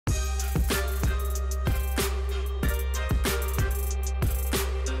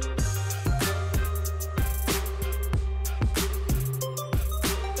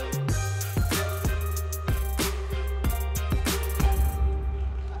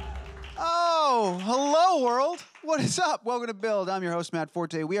Hello, world. What is up? Welcome to Build. I'm your host, Matt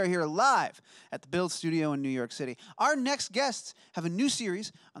Forte. We are here live at the Build Studio in New York City. Our next guests have a new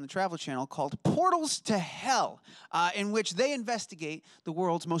series on the Travel Channel called Portals to Hell, in which they investigate the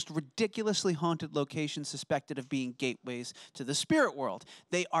world's most ridiculously haunted locations suspected of being gateways to the spirit world.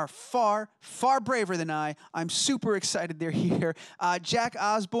 They are far, far braver than I. I'm super excited they're here. Jack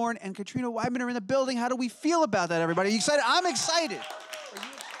Osbourne and Katrina Weidman are in the building. How do we feel about that, everybody? Are you excited? I'm excited.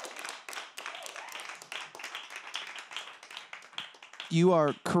 You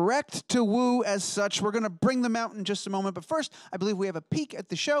are correct to woo as such. We're going to bring them out in just a moment. But first, I believe we have a peek at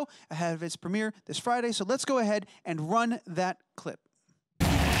the show ahead of its premiere this Friday. So let's go ahead and run that clip. Are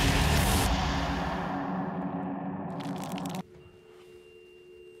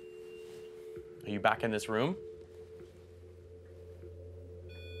you back in this room?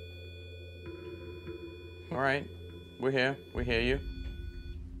 All right, we're here. We hear you.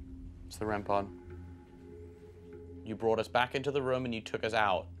 It's the REM pod. You brought us back into the room and you took us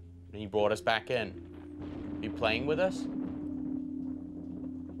out. And you brought us back in. Are you playing with us?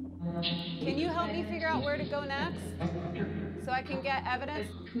 Can you help me figure out where to go next? So I can get evidence?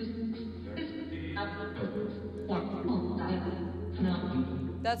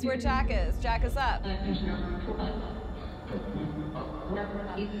 That's where Jack is. Jack is up.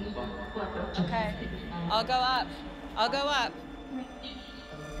 Okay. I'll go up. I'll go up.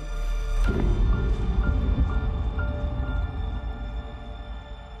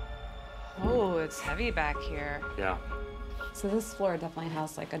 Oh, it's heavy back here. Yeah. So this floor definitely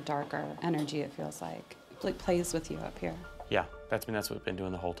has like a darker energy, it feels like. It like plays with you up here. Yeah, that's what we've been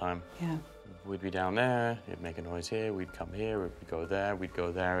doing the whole time. Yeah. We'd be down there, it'd make a noise here, we'd come here, we'd go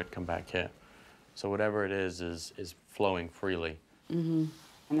there, it'd come back here. So whatever it is flowing freely. Mm-hmm.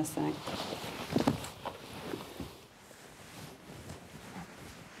 And this thing.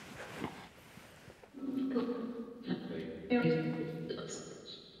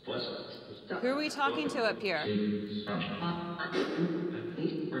 Who are we talking to up here? Satan.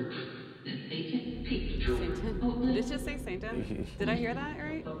 Did it just say Satan? Did I hear that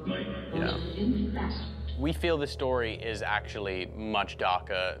right? Yeah. We feel the story is actually much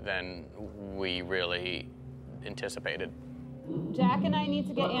darker than we really anticipated. Jack and I need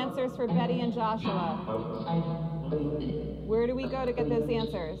to get answers for Betty and Joshua. Where do we go to get those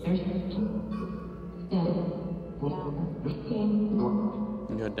answers?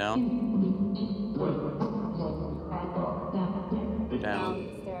 Go down.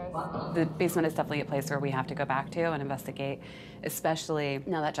 Downstairs. The basement is definitely a place where we have to go back to and investigate, especially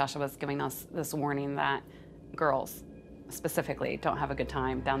now that Joshua's giving us this warning that girls specifically don't have a good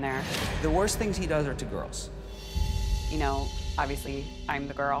time down there. The worst things he does are to girls. You know, obviously I'm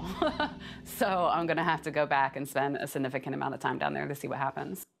the girl, so I'm gonna have to go back and spend a significant amount of time down there to see what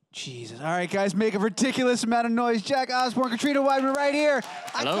happens. Jesus. All right, guys, make a ridiculous amount of noise. Jack Osbourne, Katrina Weidman right here.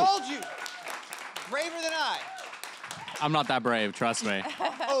 Hello. I told you. Braver than I. I'm not that brave, trust me.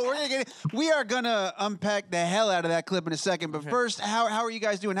 Oh, we are gonna unpack the hell out of that clip in a second. But first, how are you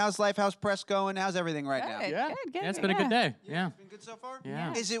guys doing? How's life? How's press going? How's everything right now? Yeah, it's been a good day. Yeah. It's been good so far?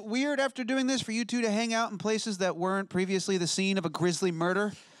 Yeah. Is it weird after doing this for you two to hang out in places that weren't previously the scene of a grisly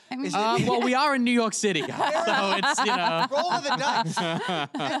murder? Well, we are in New York City, so it's, you know. Roll of the dice.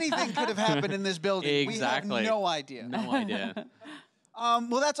 Anything could have happened in this building. Exactly. We have no idea. No idea.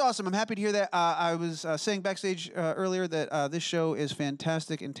 Well, that's awesome. I'm happy to hear that. I was saying backstage earlier that this show is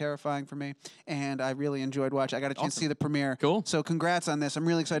fantastic and terrifying for me, and I really enjoyed watching. I got a chance to see the premiere. Cool. So congrats on this. I'm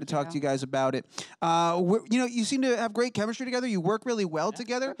really excited to talk to you guys about it. You know, you seem to have great chemistry together. You work really well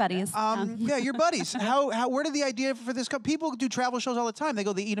together. We're buddies. Yeah, you're buddies. Where did the idea for this come? People do travel shows all the time. They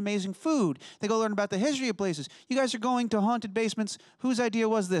go, they eat amazing food. They go learn about the history of places. You guys are going to haunted basements. Whose idea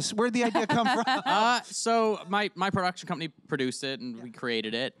was this? Where did the idea come from? So my production company produced it, and we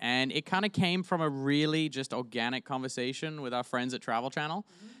created it, and it kind of came from a really just organic conversation with our friends at Travel Channel.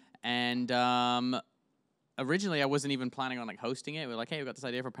 And originally I wasn't even planning on like hosting it. We were like, hey, we got this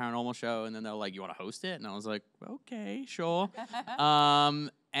idea for a paranormal show, and then they were like, you want to host it? And I was like, okay, sure.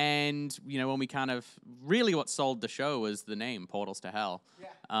 And you know, when we kind of really what sold the show was the name Portals to Hell.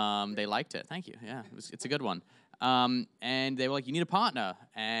 Yeah. They liked it. Thank you. Yeah, it's a good one. And they were like, you need a partner.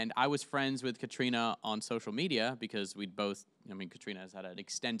 And I was friends with Katrina on social media because we'd both, I mean, Katrina has had an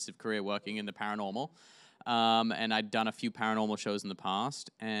extensive career working in the paranormal. And I'd done a few paranormal shows in the past.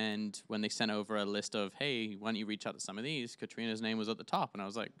 And when they sent over a list of, hey, why don't you reach out to some of these, Katrina's name was at the top. And I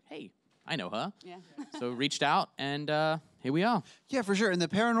was like, hey, I know her. Yeah. So reached out, and here we are. Yeah, for sure. In the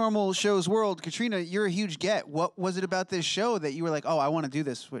paranormal shows world, Katrina, you're a huge get. What was it about this show that you were like, oh, I want to do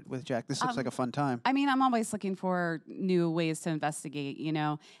this with Jack? This looks like a fun time. I mean, I'm always looking for new ways to investigate, you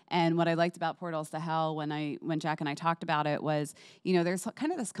know. And what I liked about Portals to Hell when Jack and I talked about it was, you know, there's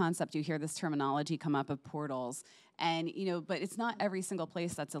kind of this concept, you hear this terminology come up of portals. And, you know, but it's not every single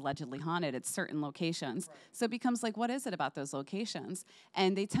place that's allegedly haunted. It's certain locations. Right. So it becomes like, what is it about those locations?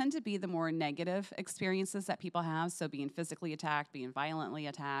 And they tend to be the more negative experiences that people have. So being physically attacked, being violently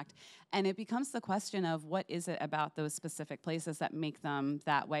attacked. And it becomes the question of what is it about those specific places that make them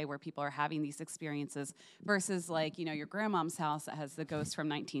that way, where people are having these experiences versus like, you know, your grandmom's house that has the ghost from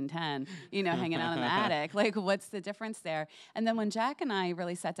 1910, you know, hanging out in the attic. Like, what's the difference there? And then when Jack and I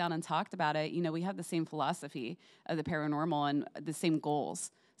really sat down and talked about it, you know, we have the same philosophy of the paranormal and the same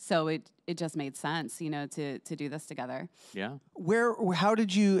goals. So it just made sense, you know, to do this together. Yeah. How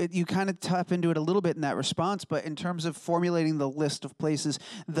did you kind of tap into it a little bit in that response, but in terms of formulating the list of places,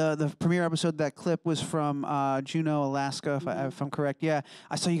 the premiere episode, that clip was from Juneau, Alaska, if I'm correct. Yeah.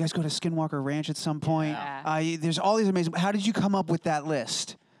 I saw you guys go to Skinwalker Ranch at some point. Yeah. There's all these amazing, how did you come up with that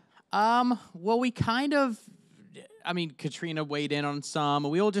list? Well, we kind of, I mean, Katrina weighed in on some.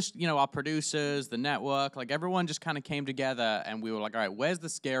 We all just, you know, our producers, the network, like everyone just kind of came together and we were like, all right, where's the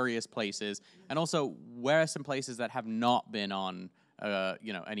scariest places? And also, where are some places that have not been on,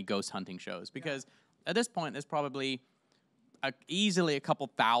 you know, any ghost hunting shows? Because at this point, there's probably easily a couple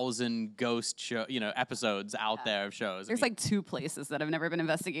thousand ghost show, you know, episodes out there of shows. There's like 2 places that have never been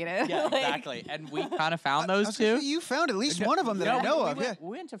investigated. Yeah, like, exactly. And we kind of found those two. You found at least one of them that I know of.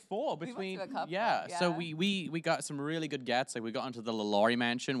 We went to 4 between. We went to a couple, yeah. So we got some really good gets. Like we got into the LaLaurie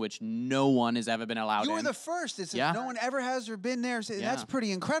Mansion, which no one has ever been allowed. You were in. the first. It's Yeah. No one ever has or been there. So that's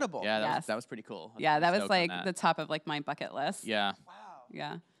pretty incredible. Yeah, that was pretty cool. Yeah, that was Stoked on like that. the top of like my bucket list. Yeah.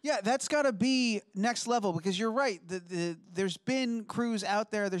 Yeah. Yeah, that's got to be next level because you're right. There's been crews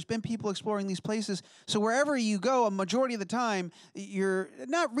out there. There's been people exploring these places. So wherever you go, a majority of the time, you're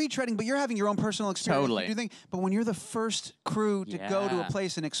not retreading, but you're having your own personal experience. Totally. You do things. But when you're the first crew to go to a Yeah.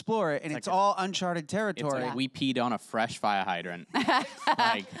 place and explore it, and it's all uncharted It's territory. like we peed on a fresh fire hydrant.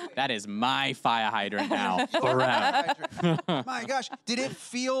 Like that is my fire hydrant now forever. My gosh, did it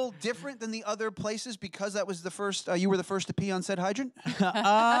feel different than the other places because that was the first? You were the first to pee on said hydrant.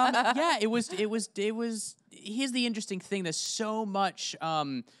 Yeah, it was. Here's the interesting thing. There's so much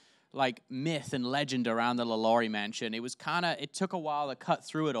like myth and legend around the LaLaurie Mansion. It took a while to cut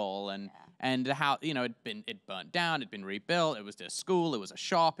through it all, and how, you know, it burnt down, it'd been rebuilt. It was a school, it was a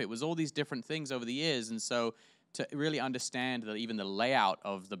shop, it was all these different things over the years, and so to really understand that even the layout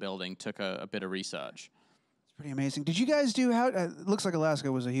of the building took a bit of research. Pretty amazing. Did you guys do how? Looks like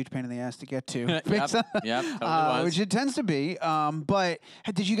Alaska was a huge pain in the ass to get to. Yep, totally was. Which it tends to be. But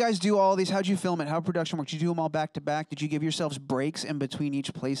did you guys do all these? How'd you film it? How production worked? Did you do them all back to back? Did you give yourselves breaks in between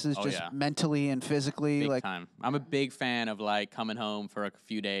each places, just mentally and physically? Big time. I'm a big fan of like coming home for a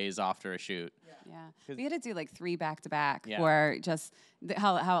few days after a shoot. Yeah, we had to do like 3 back-to-back Yeah. just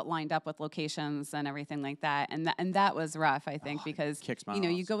how it lined up with locations and everything like that, and that was rough, I think, because kicks my you know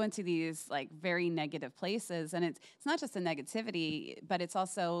you ass. go into these like very negative places, and it's not just the negativity, but it's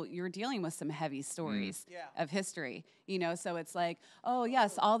also you're dealing with some heavy stories of history, you know. So it's like, oh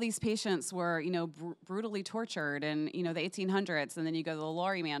yes, all these patients were, you know, brutally tortured in, you know, the 1800s, and then you go to the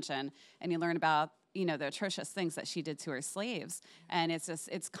LaLaurie Mansion and you learn about, you know, the atrocious things that she did to her slaves. And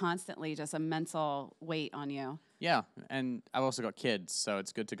it's constantly just a mental weight on you. Yeah, and I've also got kids, so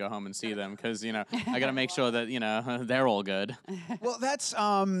it's good to go home and see them because, you know, I got to make sure that, you know, they're all good. Well, that's,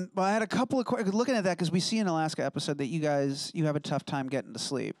 well, I had a couple of, looking at that, because we see in Alaska episode that you have a tough time getting to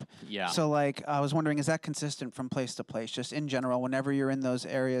sleep. Yeah. So, like, I was wondering, is that consistent from place to place? Just in general, whenever you're in those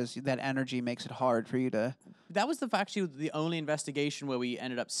areas, that energy makes it hard for you to... That was actually the only investigation where we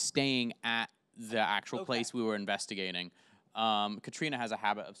ended up staying at the actual place we were investigating. Katrina has a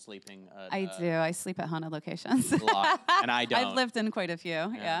habit of sleeping. I do. I sleep at haunted locations. A lot, and I don't. I've lived in quite a few.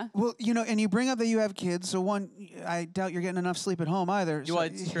 Yeah. Well, you know, and you bring up that you have kids, so one, I doubt you're getting enough sleep at home either. Well,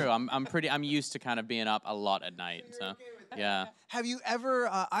 it's true. I'm used to kind of being up a lot at night. So, yeah. Have you ever,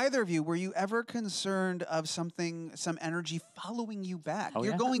 either of you, were you ever concerned of some energy following you back? Oh,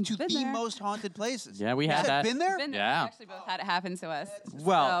 You're yeah. going to Been the there. most haunted places. Yeah, we You had said that. Been there? Been there. Yeah. We actually both had it happen to us.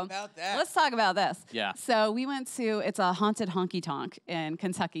 Well, about that. Let's talk about this. Yeah. So we went to, it's a haunted honky tonk in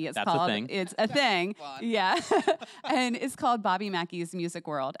Kentucky. It's That's a called. thing. It's a thing. fun. Yeah. And it's called Bobby Mackey's Music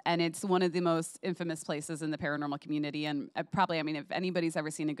World. And it's one of the most infamous places in the paranormal community. And probably, I mean, if anybody's ever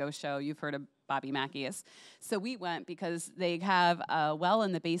seen a ghost show, you've heard of Bobby Mackey's. So we went because they have a well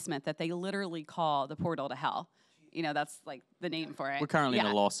in the basement that they literally call the portal to hell. You know, that's like the name for it. We're currently in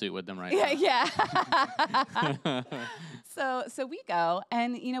Yeah. a lawsuit with them right Yeah, now. yeah. So we go,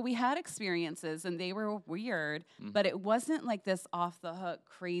 and you know, we had experiences, and they were weird, but it wasn't like this off the hook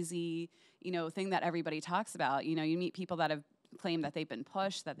crazy, you know, thing that everybody talks about. You know, you meet people that have claimed that they've been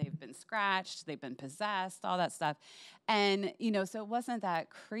pushed, that they've been scratched, they've been possessed, all that stuff, and you know, so it wasn't that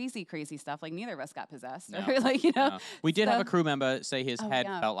crazy stuff. Like neither of us got possessed, No. or like you know. No. We did have a crew member say his head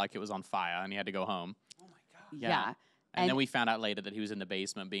yeah. felt like it was on fire and he had to go home. Oh my God. Yeah. And then we found out later that he was in the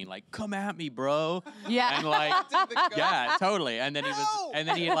basement being like, "Come at me, bro." Yeah. And like, yeah, totally. And then No! and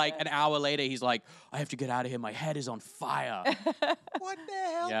then he like an hour later, he's like, "I have to get out of here. My head is on fire." What the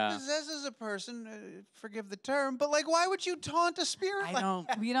hell Yeah. possesses a person? Forgive the term, but like, why would you taunt a spirit? I like don't.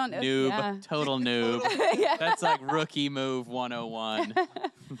 that? We don't. Noob, Yeah. total noob. Yeah. That's like rookie move 101.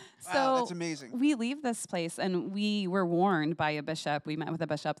 So Wow, that's amazing. we leave this place, and we were warned by a bishop. We met with a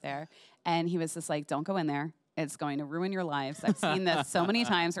bishop there, and he was just like, "Don't go in there. It's going to ruin your lives. I've seen this so many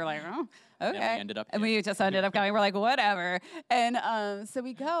times." We're like, "Oh, okay." we ended up and here. we just ended up going. We're like, "Whatever." And so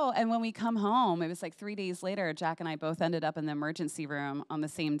we go, and when we come home, it was like 3 days later. Jack and I both ended up in the emergency room on the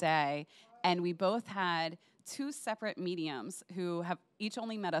same day, and we both had 2 separate mediums who have each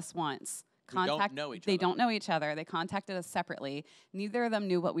only met us once. Who don't know each They other. don't know each other. They contacted us separately. Neither of them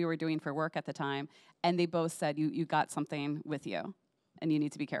knew what we were doing for work at the time, and they both said, "You got something with you, and you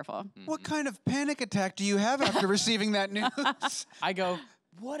need to be careful." What kind of panic attack do you have after receiving that news? I go,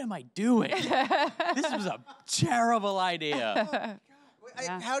 "What am I doing? This was a terrible idea."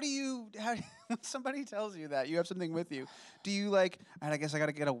 How do you, when somebody tells you that you have something with you, do you like, all right, I guess I got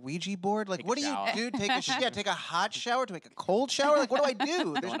to get a Ouija board? Like, Take what a do you shower. do? Take a hot shower, take a cold shower? Like, what do I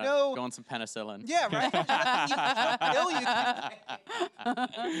do? There's no. Go on some penicillin. Yeah, right. Pill you can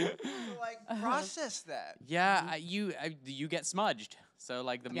take to, like, process that. Yeah, you get smudged. So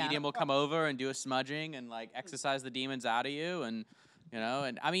like the Yeah. medium will come over and do a smudging and like exercise the demons out of you, and you know,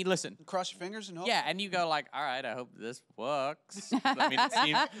 and I mean, listen. Cross your fingers and hope. Yeah, and you go like, all right, I hope this works. I mean, it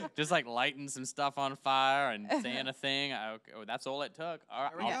seems just like lighting some stuff on fire and saying a thing. That's all it took. All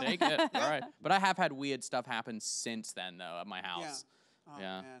right, There we I'll go. take it. All right, but I have had weird stuff happen since then though at my house. Oh,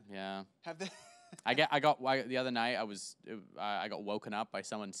 Yeah, man. yeah. Have they? The other night I got woken up by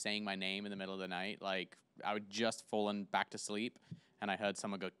someone saying my name in the middle of the night. Like I would just fallen back to sleep, and I heard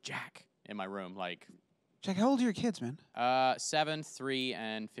someone go "Jack" in my room. Like Jack, how old are your kids, man? 7, 3,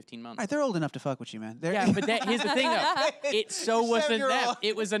 and 15 months. All right, they're old enough to fuck with you, man. They're Yeah, but here's the thing though. It so wasn't them. 7-year-old.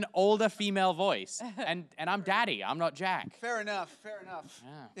 It was an older female voice, and I'm Daddy. I'm not Jack. Fair enough. Fair enough.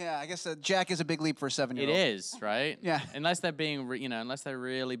 Yeah. Yeah, I guess Jack is a big leap for a 7-year-old. It is, right? Yeah. Unless they're being, unless they're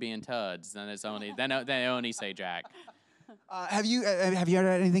really being turds, then it's only they only say Jack. Have you had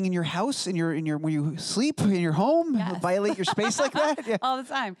anything in your house, in your when you sleep in your home, Yes. violate your space like that? Yeah. All the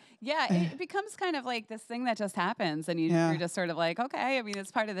time. Yeah, it becomes kind of like this thing that just happens, and Yeah. you're just sort of like, okay, I mean,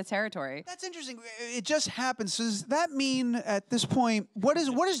 it's part of the territory. That's interesting. It just happens. So does that mean at this point, what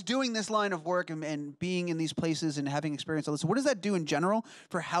is doing this line of work and being in these places and having experience all this? What does that do in general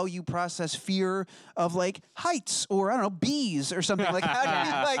for how you process fear of like heights or I don't know bees or something like how do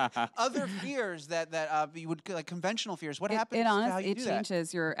you like other fears that you would like conventional fears? What happens It to how honestly, you it do that?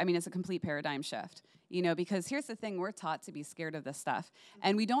 changes your, I mean, it's a complete paradigm shift, you know, because here's the thing, we're taught to be scared of this stuff,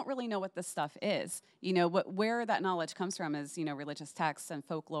 and we don't really know what this stuff is. You know, where that knowledge comes from is, you know, religious texts and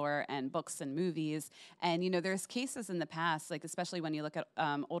folklore and books and movies. And, you know, there's cases in the past, like especially when you look at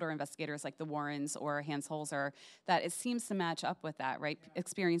older investigators like the Warrens or Hans Holzer, that it seems to match up with that, right?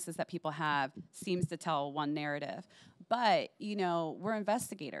 Experiences that people have seems to tell one narrative. But, you know, we're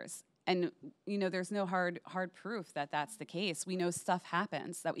investigators. And, you know, there's no hard proof that that's the case. We know stuff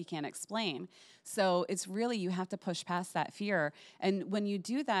happens that we can't explain. So it's really, you have to push past that fear. And when you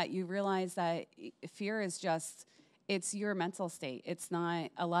do that, you realize that fear is just, it's your mental state. It's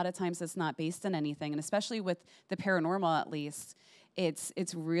not, a lot of times it's not based on anything. And especially with the paranormal, at least, it's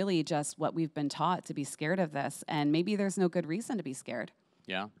really just what we've been taught to be scared of this. And maybe there's no good reason to be scared.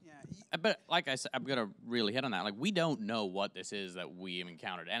 Yeah. But like I said, I'm gonna really hit on that. Like we don't know what this is that we have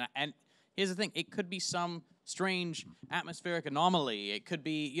encountered, and here's the thing: it could be some strange atmospheric anomaly. It could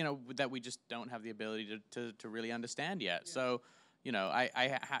be, you know, that we just don't have the ability to really understand yet. Yeah. So, you know,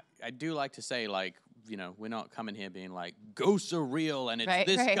 I do like to say, like, you know, we're not coming here being like ghosts are real and it's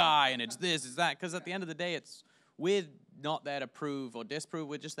this guy and it's this, it's that, because at the end of the day, we're not there to prove or disprove.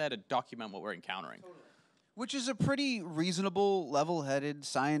 We're just there to document what we're encountering. Totally. Which is a pretty reasonable, level-headed,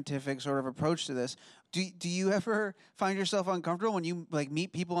 scientific sort of approach to this. Do you ever find yourself uncomfortable when you like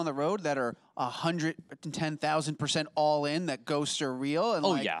meet people on the road that are 110,000% all in that ghosts are real? And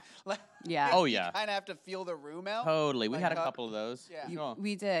oh like, yeah, Yeah. Oh you yeah. kind of have to feel the room out. Totally, we Like, had a couple of those. Yeah. Sure.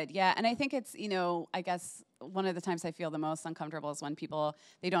 We did, yeah. And I think it's, you know, I guess one of the times I feel the most uncomfortable is when people,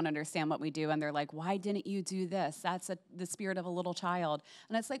 they don't understand what we do and they're like, why didn't you do this? That's the spirit of a little child.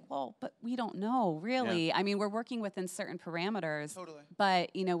 And it's like, well, but we don't know, really. Yeah. I mean, we're working within certain parameters. Totally.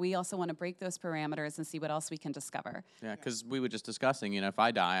 But, you know, we also want to break those parameters and see what else we can discover. Yeah, because we were just discussing, you know, if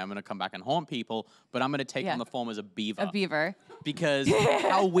I die, I'm going to come back and haunt people, but I'm going to take on the form as a beaver. A beaver. Because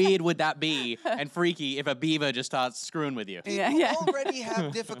how weird would that be and freaky if a beaver just starts screwing with you? People already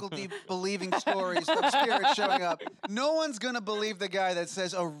have difficulty believing stories of spirits showing up. No one's going to believe the guy that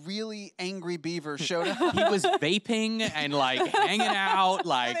says a really angry beaver showed up. He was vaping and, like, hanging out,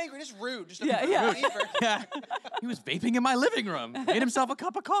 like... Not angry, just rude. Just a Yeah. beaver. Yeah. He was vaping in my living room. Made himself a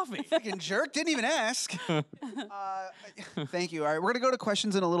cup of coffee. Freaking jerk. Didn't even ask. Thank you. All right, we're going to go to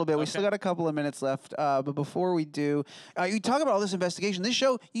questions in a little bit. We still got a couple of minutes left. But before we do, you talk about all this investigation. This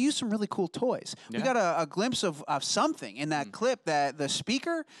show, you use some really cool toys. We got a glimpse of something in that clip, that the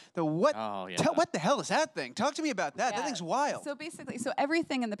speaker, what the hell is that thing? Talk to me about that. That thing's wild. So basically,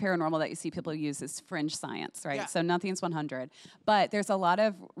 everything in the paranormal that you see people use is fringe science, right? Yeah. So nothing's 100. But there's a lot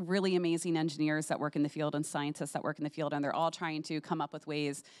of really amazing engineers that work in the field and scientists that work in the field, and they're all trying to come up with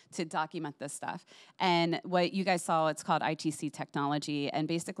ways to document this stuff. And what you guys saw, it's called ITC technology, and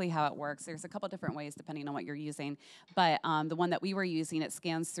basically how it works, there's a couple different ways depending on what you're using, but the one that we were using, it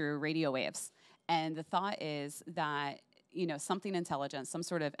scans through radio waves. And the thought is that, you know, something intelligent, some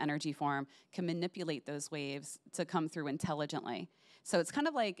sort of energy form, can manipulate those waves to come through intelligently. So it's kind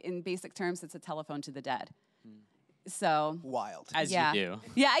of like, in basic terms, it's a telephone to the dead. So wild. As you do.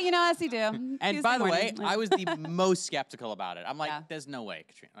 Yeah, you know, as you do. And by the way, I was the most skeptical about it. I'm like, there's no way,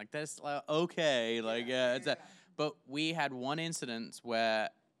 Katrina. Like, there's, okay. Like, but we had one incident where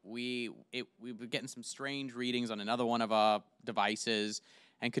we were getting some strange readings on another one of our devices.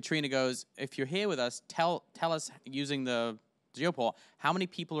 And Katrina goes, if you're here with us, tell us, using the geoport, how many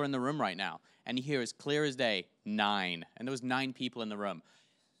people are in the room right now? And you hear as clear as day, 9. And there was 9 people in the room.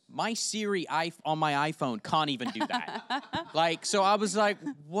 My Siri on my iPhone can't even do that. Like, so I was like,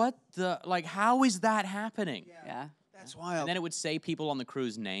 what the, like, how is that happening? Yeah. That's wild. And then it would say people on the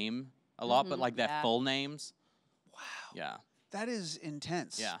crew's name a lot, but like their full names. Wow. Yeah. That is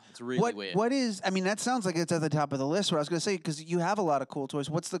intense. Yeah, it's really weird. What is, I mean, that sounds like it's at the top of the list. What I was going to say, because you have a lot of cool toys.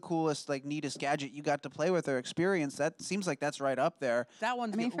 What's the coolest, like, neatest gadget you got to play with or experience? That seems like that's right up there. That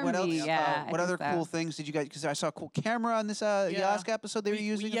one, I mean, for What me, else? yeah. What other cool things did you guys, because I saw a cool camera on this Yask episode they were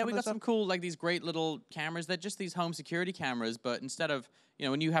using. Yeah, we got some cool, like, these great little cameras. They're just these home security cameras, but instead of, you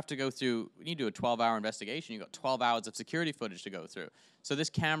know, when you have to go through, when you do a 12-hour investigation, you've got 12 hours of security footage to go through. So this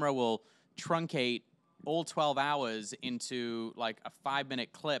camera will truncate all 12 hours into like a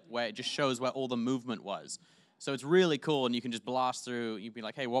 5-minute clip where it just shows where all the movement was. So it's really cool, and you can just blast through. You'd be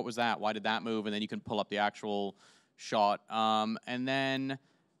like, hey, what was that? Why did that move? And then you can pull up the actual shot. And then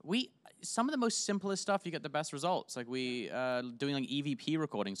some of the most simplest stuff, you get the best results. Like doing like EVP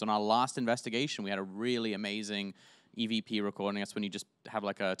recordings. On our last investigation, we had a really amazing EVP recording. That's when you just have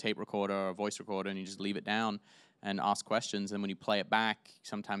like a tape recorder or a voice recorder, and you just leave it down and ask questions. And when you play it back,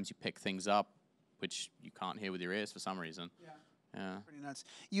 sometimes you pick things up which you can't hear with your ears for some reason. Yeah. Pretty nuts.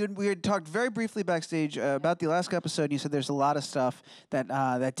 We had talked very briefly backstage about the Alaska episode, and you said there's a lot of stuff that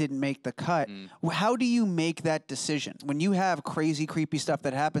that didn't make the cut. How do you make that decision? When you have crazy, creepy stuff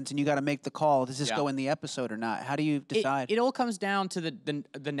that happens and you got to make the call, does this go in the episode or not? How do you decide? It all comes down to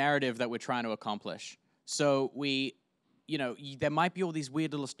the narrative that we're trying to accomplish. So there might be all these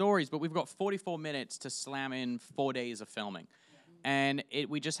weird little stories, but we've got 44 minutes to slam in 4 days of filming. And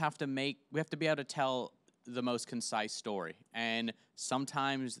we just have to be able to tell the most concise story. And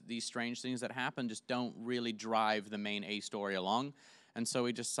sometimes these strange things that happen just don't really drive the main A story along. And so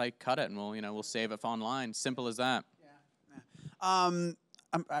we just say, cut it, and we'll save it for online. Simple as that.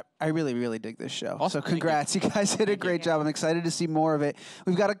 I really, really dig this show. Awesome. So congrats. You guys did a great job. I'm excited to see more of it.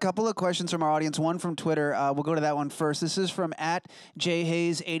 We've got a couple of questions from our audience, one from Twitter. We'll go to that one first. This is from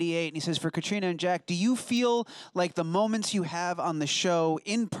 @JHayes88, and he says, for Katrina and Jack, do you feel like the moments you have on the show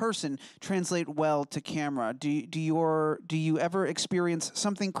in person translate well to camera? Do you ever experience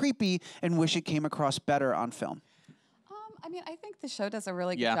something creepy and wish it came across better on film? I mean, I think the show does a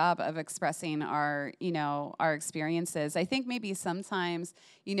really good job of expressing our experiences. I think maybe sometimes,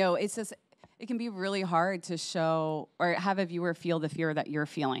 it's just, it can be really hard to show or have a viewer feel the fear that you're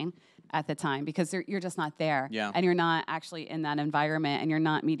feeling at the time, because you're just not there. Yeah. And you're not actually in that environment, and you're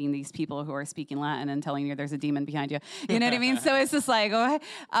not meeting these people who are speaking Latin and telling you there's a demon behind you. You know what I mean? So it's just like,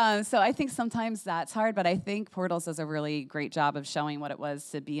 so I think sometimes that's hard, but I think Portals does a really great job of showing what it was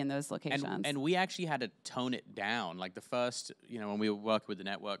to be in those locations. And we actually had to tone it down. Like the first, when we were working with the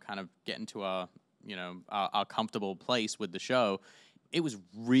network, kind of get into our comfortable place with the show, it was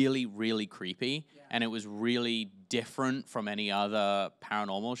really, really creepy, and it was really different from any other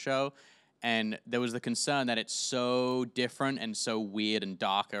paranormal show. And there was the concern that it's so different and so weird and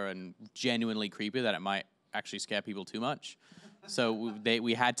darker and genuinely creepy that it might actually scare people too much. So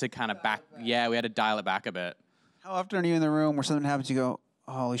we had to kind of we had to dial it back a bit. How often are you in the room where something happens, you go,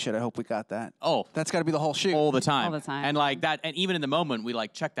 holy shit, I hope we got that? Oh. That's got to be the whole shoot. All the time. All the time. And like that, and even in the moment, we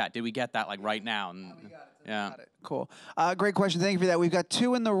like check that. Did we get that like right now? And, yeah. Cool. Great question. Thank you for that. We've got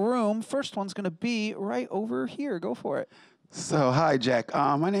 2 in the room. First one's going to be right over here. Go for it. So, hi, Jack.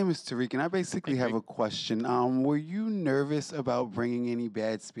 My name is Tariq, and I basically have a question. Were you nervous about bringing any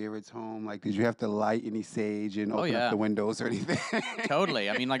bad spirits home? Like, did you have to light any sage and open up the windows or anything? Totally.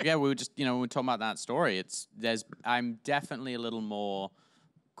 I mean, like, yeah, we were just, we were talking about that story. I'm definitely a little more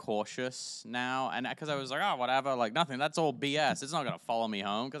cautious now, and because I was like, oh, whatever, like nothing. That's all BS. It's not gonna follow me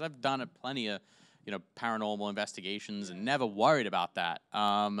home because I've done plenty of, paranormal investigations and never worried about that.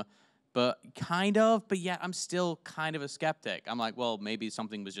 But yeah, I'm still kind of a skeptic. I'm like, well, maybe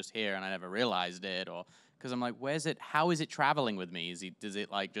something was just here and I never realized it, or because I'm like, where's it? How is it traveling with me? Does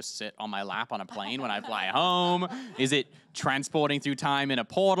it like just sit on my lap on a plane when I fly home? Is it transporting through time in a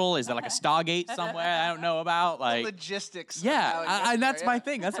portal? Is there like a Stargate somewhere I don't know about? Like logistics. Yeah, that's my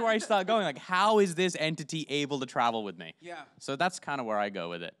thing. That's where I start going. Like, how is this entity able to travel with me? Yeah. So that's kind of where I go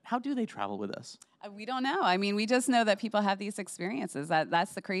with it. How do they travel with us? We don't know. I mean, we just know that people have these experiences.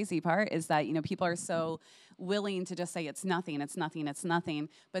 That's the crazy part is that, people are so willing to just say it's nothing, it's nothing, it's nothing.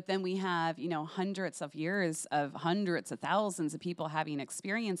 But then we have, hundreds of years of hundreds of thousands of people having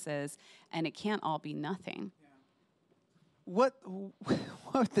experiences, and it can't all be nothing. What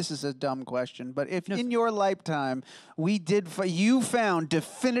this is a dumb question, but if in your lifetime you found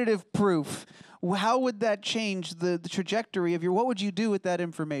definitive proof, how would that change the trajectory of what would you do with that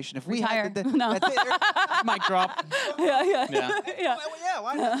information? If we Retire. had No. that's it. Mic drop. Yeah. Yeah,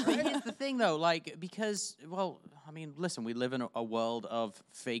 why not? But here's the thing, though, like, because, well, I mean, listen, we live in a world of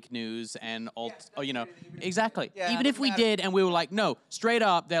fake news and, exactly. Yeah, even if we did and we were like, no, straight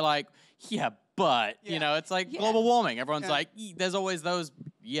up, they're like, yeah, but, it's like global warming. Everyone's like, there's always those,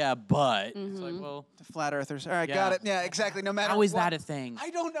 but. It's like, well. The flat earthers. All right, got it. Yeah, exactly. No matter How is what. that a thing?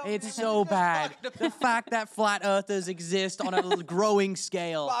 I don't know. It's so bad. The fact that flat earthers exist on a growing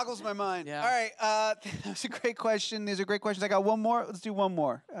scale boggles my mind. Yeah. All right, that was a great question. These are great questions. I got one more. Let's do one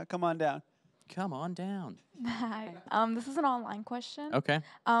more. Come on down. Come on down. Hi. This is an online question. Okay.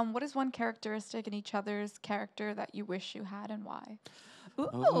 What is one characteristic in each other's character that you wish you had and why?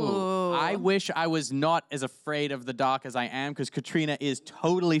 Ooh. I wish I was not as afraid of the dark as I am, because Katrina is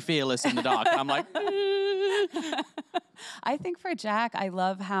totally fearless in the dark. I'm like, I think for Jack, I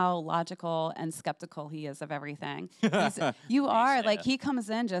love how logical and skeptical he is of everything. You are, like, he comes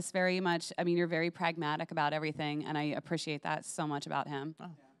in just very much, I mean, you're very pragmatic about everything, and I appreciate that so much about him. oh,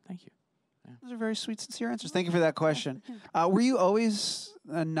 thank you. Those are very sweet, sincere answers. Thank you for that question. Were you always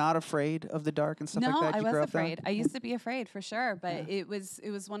not afraid of the dark and stuff like that? No, I You was grew up afraid. down? I used to be afraid for sure, but it was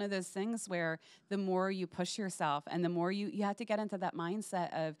one of those things where the more you push yourself and the more you have to get into that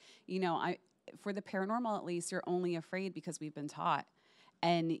mindset of, for the paranormal at least, you're only afraid because we've been taught.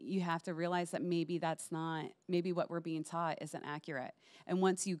 And you have to realize that maybe maybe what we're being taught isn't accurate. And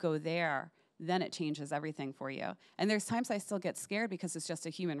once you go there, then it changes everything for you. And there's times I still get scared because it's just a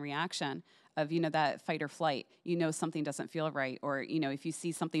human reaction of, that fight or flight. Something doesn't feel right, or, if you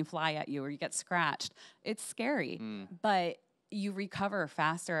see something fly at you or you get scratched, it's scary. But you recover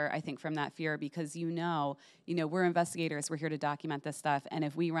faster, I think, from that fear because we're investigators, we're here to document this stuff, and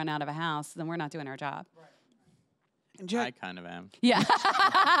if we run out of a house, then we're not doing our job. Right. And Jack, I kind of am. Yeah.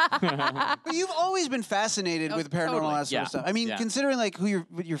 but you've always been fascinated with paranormal totally. that sort of stuff. I mean, Yeah. considering like who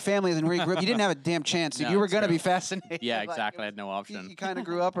your family is and where you grew up, you didn't have a damn chance. No, you were it's going to true. be fascinated. Yeah, Like, exactly. I had no option. You kind of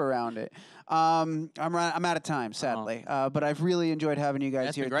grew up around it. I'm out of time, sadly. But I've really enjoyed having you guys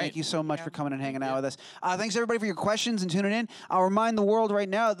That's here. been great. Thank you so much for coming and hanging out with us. Thanks everybody for your questions and tuning in. I'll remind the world right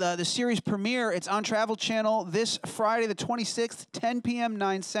now the series premiere. It's on Travel Channel this Friday, the 26th, 10 p.m.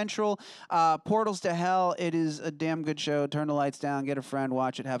 9 Central. Portals to Hell. It is a damn good show. Turn the lights down, get a friend,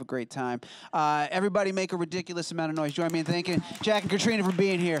 watch it, have a great time. Everybody make a ridiculous amount of noise. Join me in thanking Jack and Katrina for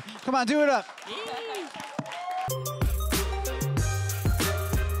being here. Come on, do it up.